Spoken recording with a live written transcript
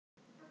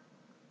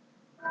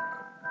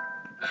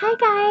Hi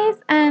guys.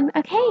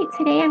 Okay,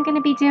 today I'm going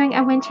to be doing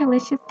a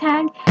Winterlicious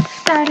tag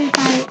started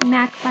by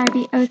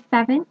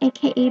MacBarbie07,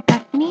 aka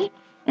Bethany.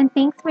 And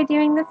thanks for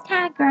doing this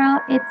tag, girl.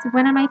 It's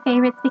one of my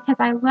favorites because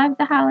I love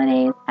the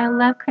holidays, I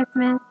love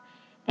Christmas,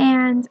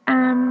 and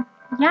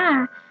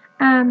yeah,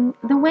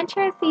 the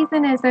winter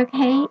season is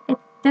okay. It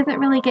doesn't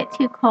really get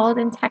too cold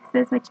in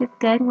Texas, which is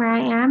good where I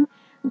am.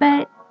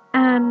 But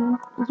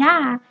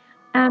yeah,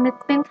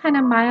 it's been kind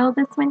of mild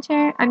this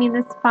winter. I mean,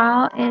 this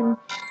fall, and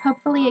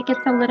hopefully it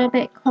gets a little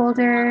bit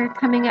colder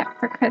coming up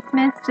for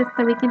Christmas, just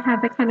so we can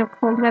have the kind of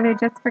cold weather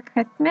just for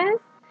Christmas.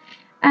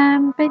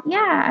 But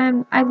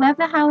yeah, I love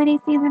the holiday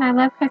season. I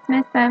love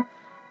Christmas. So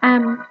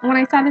when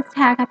I saw this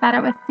tag, I thought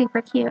it was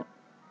super cute.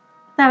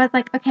 So I was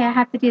like, okay, I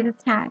have to do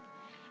this tag.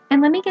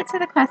 And let me get to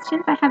the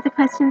questions. I have the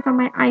questions on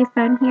my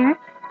iPhone here.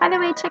 By the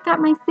way, check out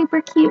my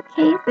super cute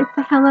case. It's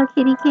a Hello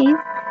Kitty case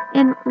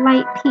in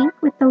light pink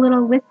with the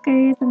little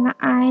whiskers and the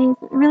eyes.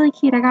 Really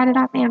cute. I got it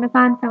off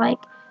Amazon for like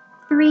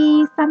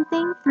 $3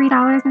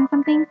 and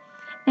something.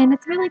 And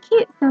it's really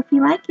cute. So if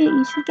you like it,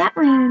 you should get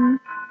one.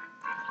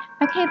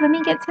 Okay, let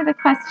me get to the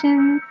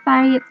questions.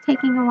 Sorry, it's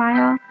taking a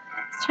while.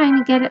 Just trying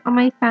to get it on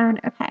my phone.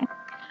 Okay.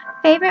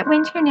 Favorite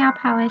winter nail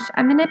polish.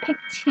 I'm going to pick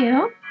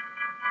two.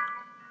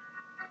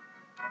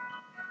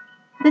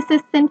 This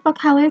is Sinful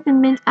Colors in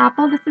Mint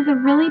Apple. This is a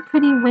really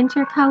pretty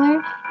winter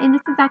color, and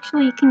this is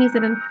actually, you can use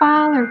it in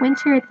fall or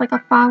winter. It's like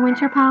a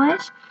fall-winter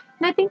polish,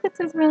 and I think this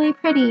is really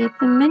pretty. It's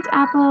in Mint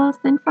Apple,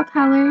 Sinful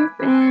Colors,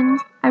 and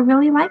I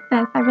really like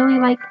this. I really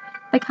like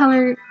the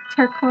color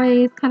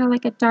turquoise, kind of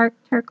like a dark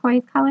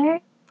turquoise color.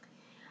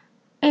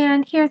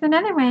 And here's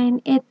another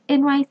one. It's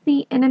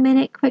NYC in a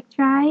Minute Quick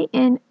Dry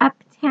in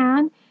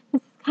Uptown.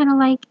 This is kind of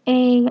like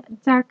a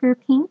darker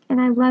pink,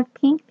 and I love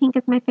pink. Pink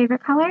is my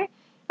favorite color.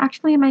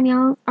 Actually, my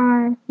nails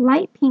are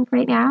light pink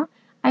right now.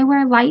 I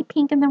wear light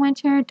pink in the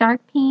winter,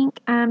 dark pink.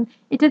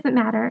 It doesn't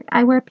matter.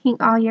 I wear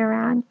pink all year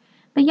round.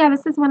 But yeah,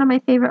 this is one of my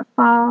favorite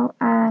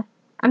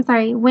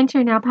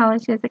winter nail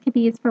polishes. It could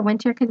be used for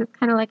winter because it's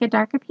kind of like a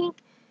darker pink.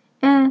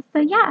 So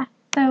yeah,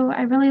 so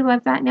I really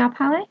love that nail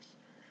polish.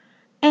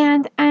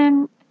 And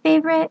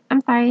favorite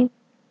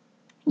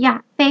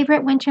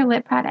winter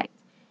lip product.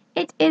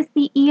 It is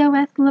the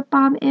EOS Lip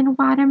Balm in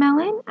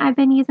Watermelon. I've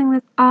been using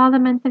this all the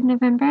month of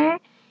November,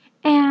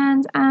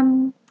 and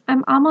I'm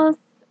almost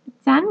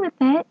done with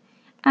it.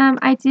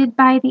 I did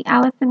buy the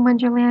Alice in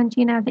Wonderland,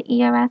 the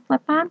EOS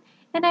Lip Balm,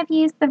 and I've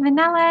used the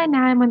vanilla.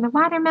 Now I'm on the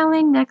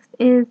watermelon. Next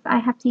is I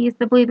have to use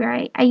the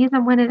blueberry. I use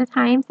them one at a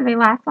time so they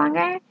last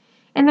longer.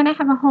 And then I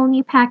have a whole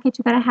new package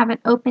that I haven't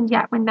opened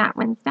yet when that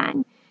one's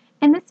done.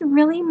 And this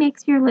really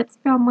makes your lips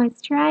feel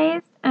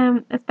moisturized,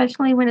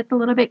 especially when it's a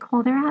little bit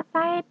colder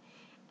outside.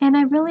 And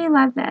I really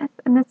love this.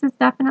 And this is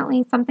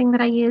definitely something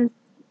that I use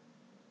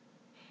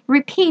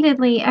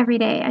repeatedly every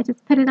day. I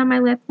just put it on my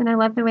lips and I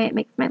love the way it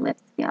makes my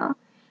lips feel.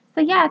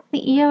 So yeah, it's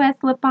the EOS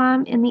Lip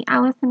Balm in the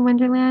Alice in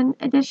Wonderland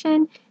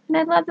edition. And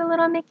I love the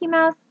little Mickey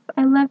Mouse.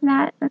 I love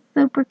that. That's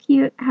super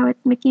cute how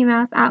it's Mickey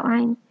Mouse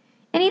outlined.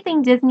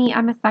 Anything Disney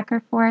I'm a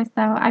sucker for, so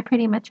I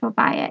pretty much will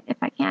buy it if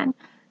I can.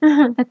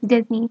 That's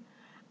Disney.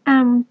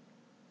 Um,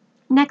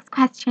 Next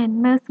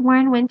question. Most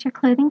worn winter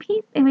clothing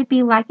piece? It would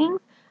be leggings.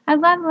 I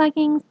love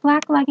leggings,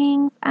 black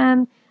leggings.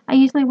 I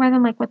usually wear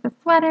them like with a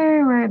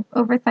sweater or an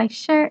oversized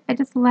shirt. I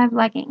just love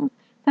leggings.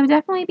 So it would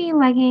definitely be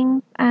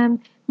leggings.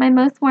 My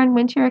most worn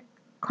winter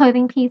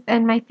clothing piece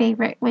and my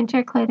favorite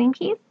winter clothing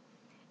piece.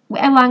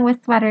 Along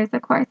with sweaters,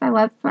 of course. I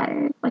love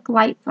sweaters, like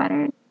light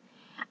sweaters.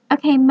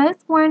 Okay, most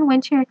worn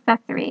winter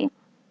accessory.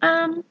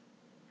 Um,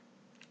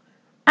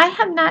 I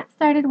have not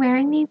started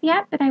wearing these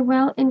yet, but I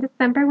will in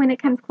December when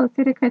it comes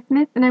closer to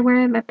Christmas, and I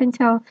wear them up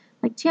until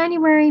like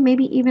January,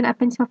 maybe even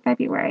up until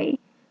February.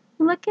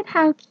 Look at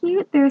how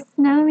cute. They're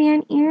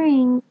snowman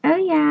earrings. Oh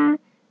yeah,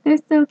 they're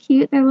so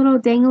cute. They're little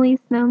dangly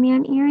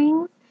snowman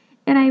earrings,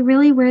 and I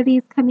really wear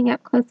these coming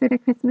up closer to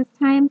Christmas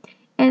time,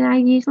 and I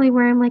usually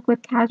wear them like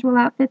with casual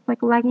outfits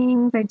like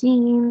leggings or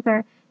jeans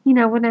or,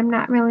 when I'm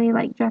not really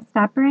like dressed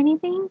up or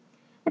anything.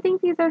 I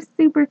think these are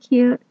super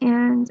cute,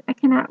 and I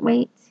cannot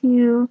wait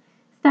to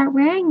start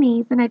wearing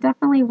these, and I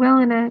definitely will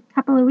in a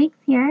couple of weeks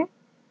here.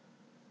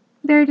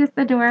 They're just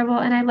adorable,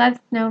 and I love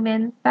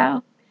snowmen,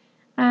 so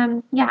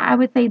yeah, I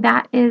would say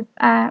that is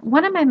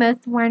one of my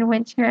most worn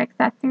winter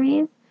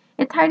accessories.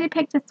 It's hard to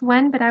pick just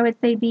one, but I would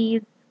say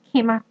these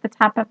came off the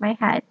top of my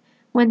head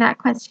when that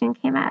question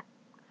came up.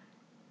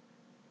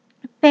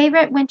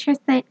 Favorite winter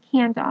scent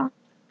candle.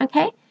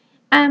 Okay.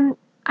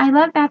 I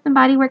love Bath and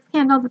Body Works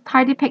candles. It's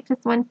hard to pick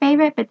just one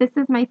favorite, but this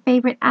is my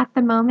favorite at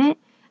the moment.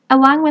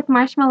 Along with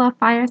Marshmallow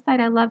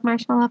Fireside. I love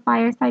Marshmallow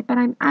Fireside, but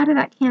I'm out of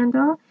that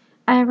candle.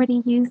 I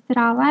already used it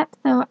all up,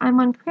 so I'm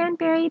on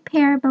Cranberry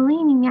Pear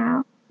Bellini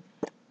now.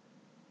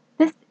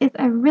 This is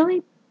a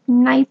really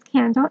nice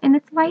candle, and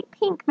it's light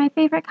pink, my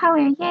favorite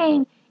color.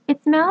 Yay!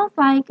 It smells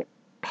like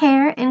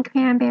pear and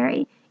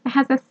cranberry. It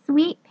has a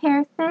sweet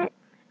pear scent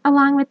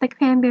along with the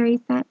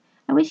cranberry scent.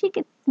 I wish you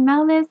could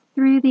smell this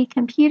through the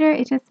computer.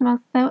 It just smells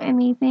so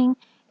amazing.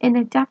 And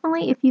it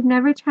definitely, if you've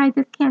never tried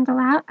this candle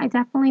out, I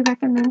definitely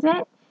recommend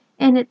it.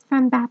 And it's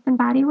from Bath and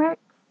Body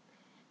Works.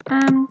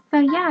 So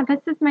yeah,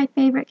 this is my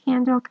favorite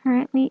candle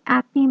currently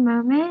at the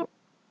moment.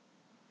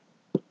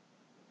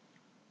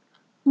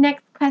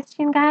 Next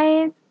question,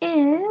 guys,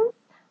 is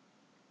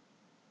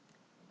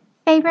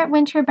favorite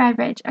winter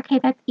beverage. Okay,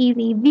 that's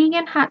easy.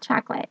 Vegan hot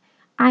chocolate.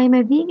 I am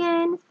a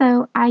vegan,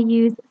 so I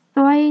use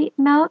soy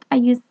milk. I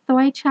use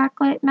soy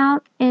chocolate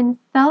milk in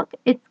Silk.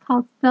 It's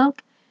called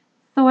Silk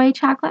soy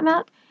chocolate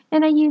milk.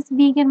 And I use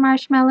vegan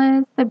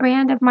marshmallows. The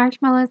brand of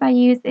marshmallows I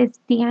use is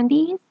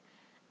Dandies.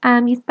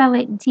 You spell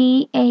it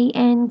Dandie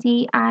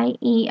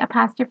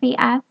apostrophe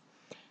S.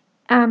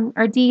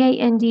 Or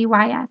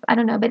Dandys. I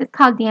don't know, but it's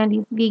called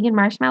Dandy's Vegan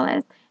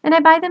Marshmallows. And I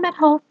buy them at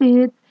Whole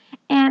Foods,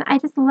 and I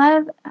just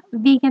love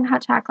vegan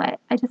hot chocolate.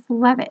 I just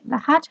love it. The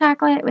hot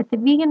chocolate with the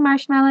vegan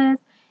marshmallows,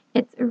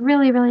 it's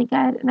really, really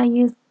good. And I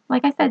use,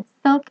 like I said,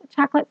 Silk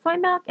chocolate soy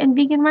milk and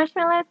vegan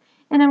marshmallows,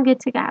 and I'm good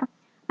to go.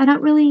 I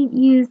don't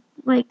really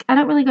I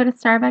don't really go to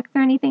Starbucks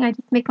or anything. I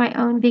just make my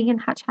own vegan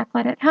hot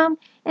chocolate at home,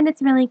 and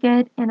it's really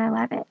good, and I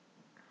love it.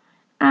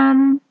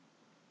 Um,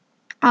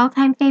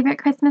 All-time favorite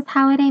Christmas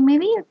holiday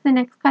movie is the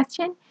next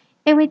question.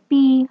 It would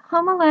be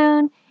Home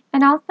Alone,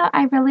 and also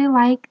I really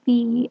like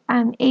the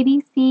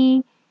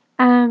ABC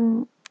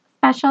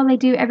special they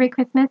do every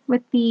Christmas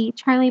with the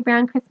Charlie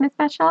Brown Christmas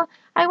special.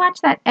 I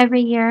watch that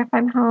every year if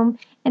I'm home,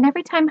 and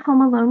every time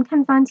Home Alone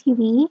comes on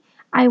TV,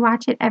 I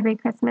watch it every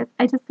Christmas.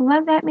 I just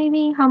love that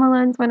movie. Home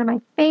Alone's one of my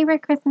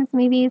favorite Christmas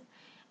movies,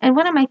 and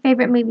one of my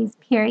favorite movies,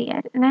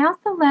 period. And I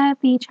also love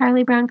the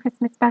Charlie Brown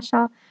Christmas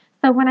special.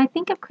 So when I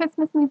think of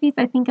Christmas movies,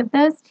 I think of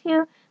those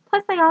two.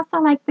 Plus, I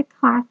also like the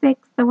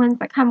classics, the ones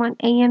that come on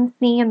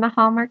AMC and the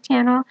Hallmark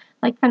Channel,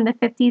 like from the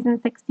 50s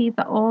and 60s,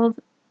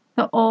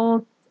 the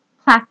old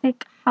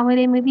classic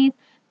holiday movies.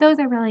 Those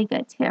are really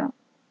good too.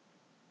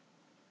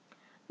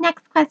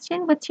 Next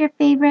question, what's your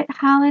favorite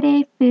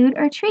holiday food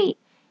or treat?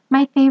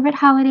 My favorite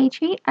holiday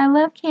treat, I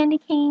love candy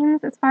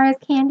canes. As far as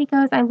candy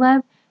goes, I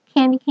love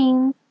candy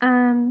canes.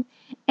 And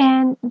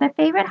the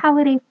favorite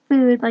holiday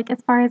food, like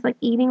as far as like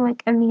eating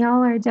like a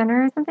meal or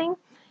dinner or something,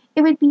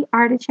 it would be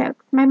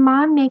artichokes. My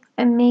mom makes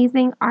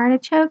amazing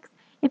artichokes.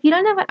 If you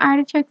don't know what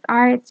artichokes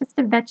are, it's just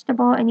a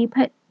vegetable and you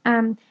put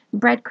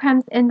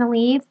breadcrumbs in the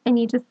leaves and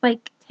you just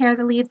like tear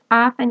the leaves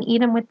off and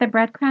eat them with the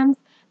breadcrumbs.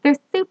 They're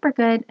super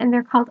good and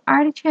they're called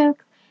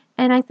artichokes.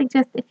 And I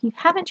suggest if you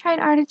haven't tried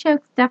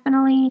artichokes,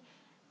 definitely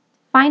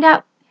find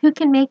out who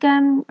can make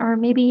them, or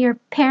maybe your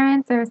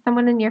parents or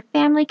someone in your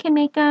family can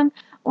make them,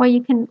 or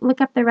you can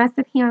look up the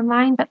recipe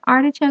online. But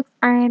artichokes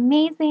are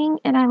amazing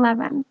and I love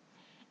them.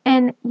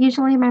 And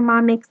usually my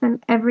mom makes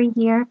them every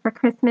year for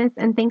Christmas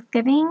and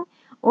Thanksgiving,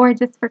 or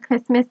just for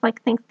Christmas.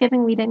 Like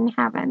Thanksgiving, we didn't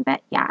have them.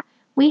 But yeah,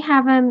 we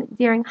have them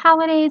during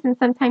holidays, and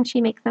sometimes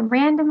she makes them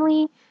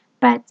randomly.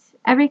 But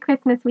every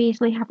Christmas, we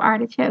usually have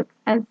artichokes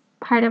as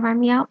part of our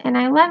meal, and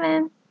I love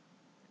them.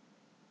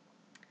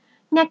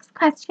 Next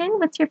question,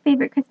 what's your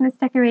favorite Christmas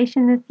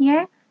decoration this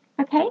year?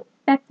 Okay,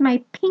 that's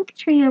my pink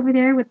tree over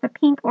there with the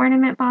pink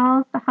ornament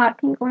balls, the hot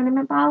pink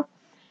ornament balls.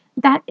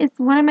 That is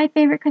one of my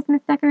favorite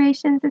Christmas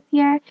decorations this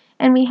year.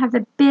 And we have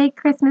the big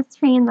Christmas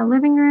tree in the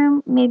living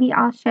room. Maybe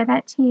I'll show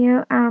that to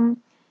you, a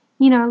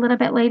little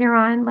bit later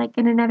on, like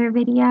in another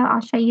video.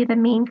 I'll show you the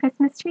main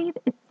Christmas tree.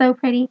 It's so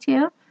pretty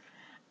too.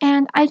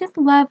 And I just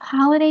love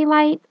holiday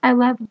lights. I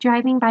love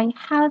driving by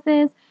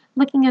houses,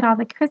 looking at all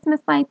the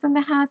Christmas lights on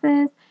the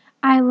houses.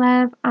 I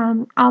love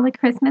all the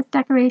Christmas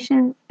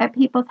decorations at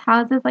people's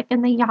houses, like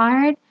in the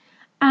yard.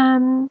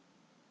 Um,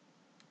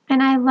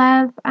 and I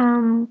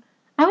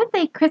would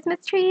say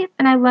Christmas trees,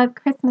 and I love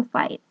Christmas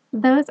lights.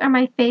 Those are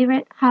my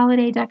favorite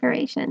holiday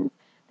decorations.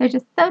 They're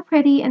just so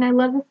pretty, and I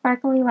love the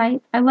sparkly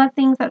lights. I love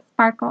things that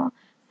sparkle.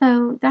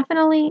 So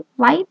definitely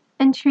lights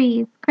and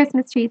trees,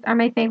 Christmas trees are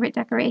my favorite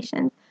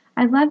decorations.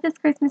 I love this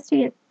Christmas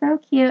tree. It's so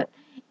cute.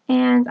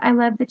 And I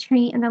love the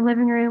tree in the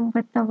living room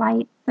with the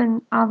lights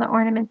and all the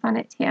ornaments on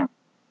it too.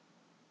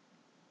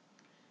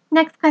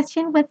 Next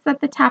question, what's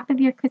at the top of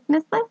your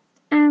Christmas list?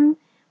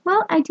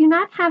 Well, I do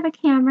not have a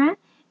camera.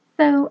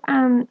 So,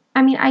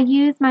 I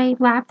use my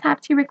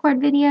laptop to record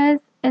videos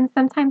and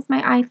sometimes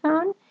my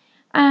iPhone.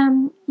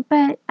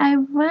 But I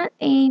want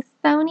a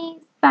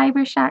Sony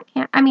CyberShot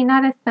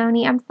not a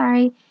Sony, I'm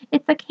sorry.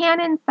 It's a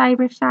Canon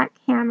CyberShot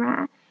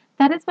camera.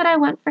 That is what I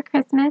want for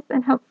Christmas,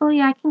 and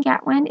hopefully I can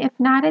get one. If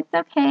not, it's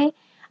okay.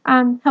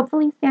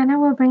 Hopefully Santa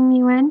will bring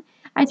me one.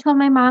 I told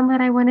my mom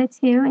that I wanted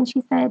to, and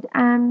she said,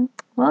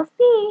 we'll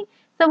see.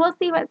 So we'll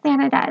see what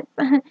Santa does.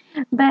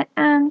 But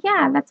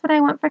yeah, that's what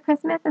I want for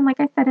Christmas. And like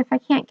I said, if I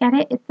can't get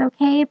it, it's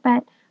okay.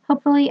 But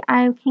hopefully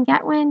I can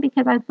get one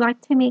because I'd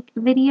like to make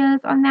videos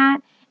on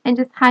that and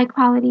just high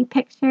quality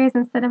pictures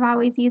instead of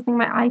always using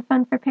my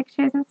iPhone for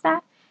pictures and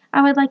stuff.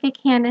 I would like a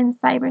Canon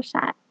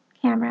CyberShot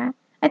camera.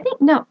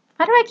 No,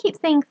 why do I keep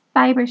saying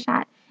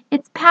CyberShot?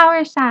 It's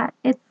PowerShot.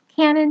 It's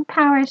Canon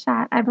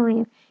PowerShot, I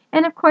believe.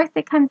 And of course,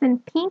 it comes in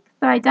pink,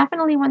 so I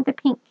definitely want the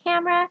pink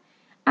camera.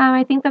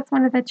 I think that's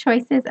one of the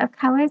choices of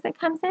colors it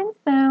comes in.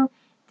 So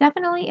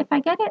definitely, if I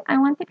get it, I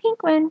want the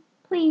pink one,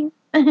 please.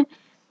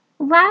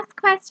 Last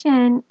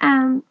question.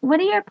 What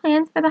are your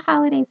plans for the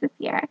holidays this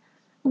year?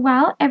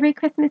 Well, every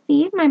Christmas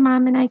Eve, my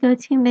mom and I go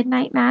to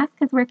midnight mass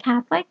because we're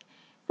Catholic.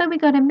 So we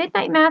go to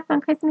midnight mass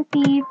on Christmas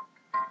Eve.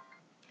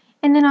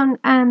 And then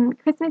on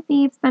Christmas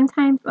Eve,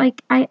 sometimes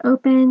like I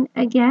open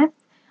a gift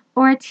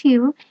or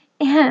two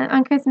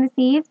on Christmas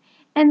Eve.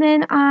 And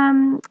then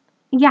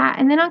yeah,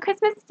 and then on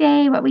Christmas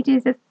Day, what we do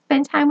is just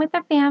spend time with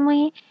the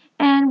family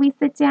and we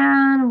sit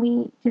down, and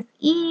we just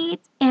eat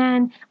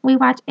and we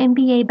watch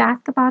NBA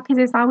basketball because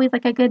there's always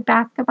like a good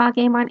basketball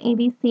game on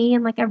ABC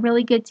and like a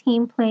really good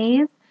team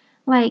plays.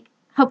 Like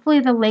hopefully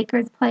the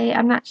Lakers play.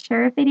 I'm not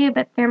sure if they do,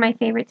 but they're my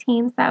favorite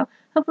team, so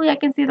hopefully I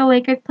can see the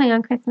Lakers play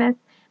on Christmas.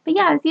 But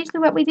yeah, it's usually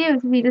what we do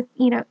is we just,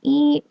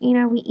 eat,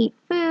 we eat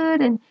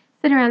food and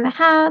sit around the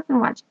house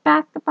and watch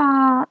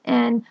basketball.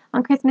 And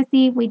on Christmas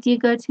Eve, we do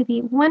go to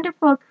the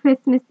wonderful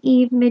Christmas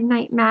Eve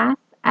midnight mass.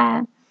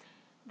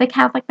 The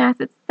Catholic Mass.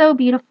 It's so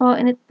beautiful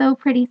and it's so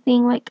pretty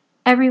seeing like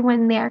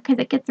everyone there because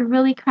it gets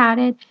really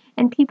crowded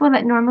and people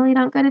that normally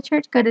don't go to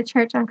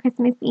church on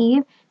Christmas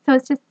Eve. So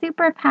it's just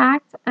super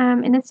packed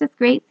and it's just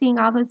great seeing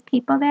all those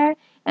people there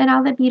and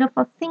all the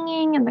beautiful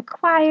singing and the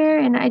choir.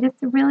 And I just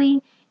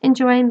really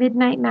enjoy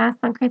midnight mass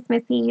on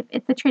Christmas Eve.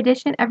 It's a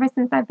tradition ever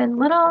since I've been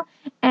little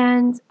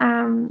and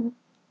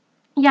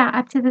yeah,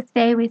 up to this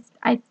day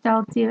I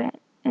still do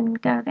it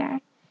and go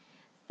there.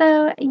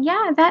 So,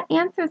 yeah, that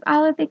answers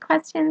all of the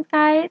questions,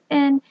 guys.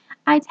 And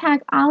I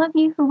tag all of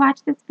you who watch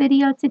this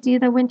video to do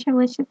the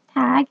Winterlicious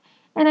tag.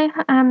 And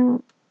I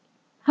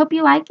hope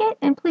you like it.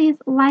 And please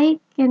like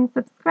and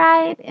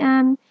subscribe.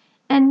 And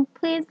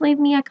please leave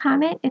me a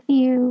comment if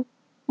you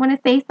want to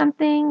say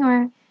something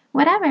or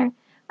whatever.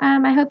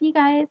 I hope you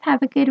guys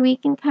have a good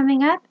weekend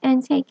coming up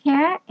and take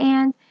care.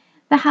 And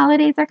the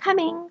holidays are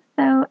coming.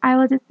 So I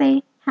will just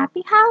say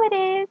happy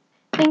holidays.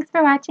 Thanks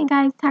for watching,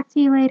 guys. Talk to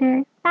you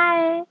later.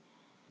 Bye.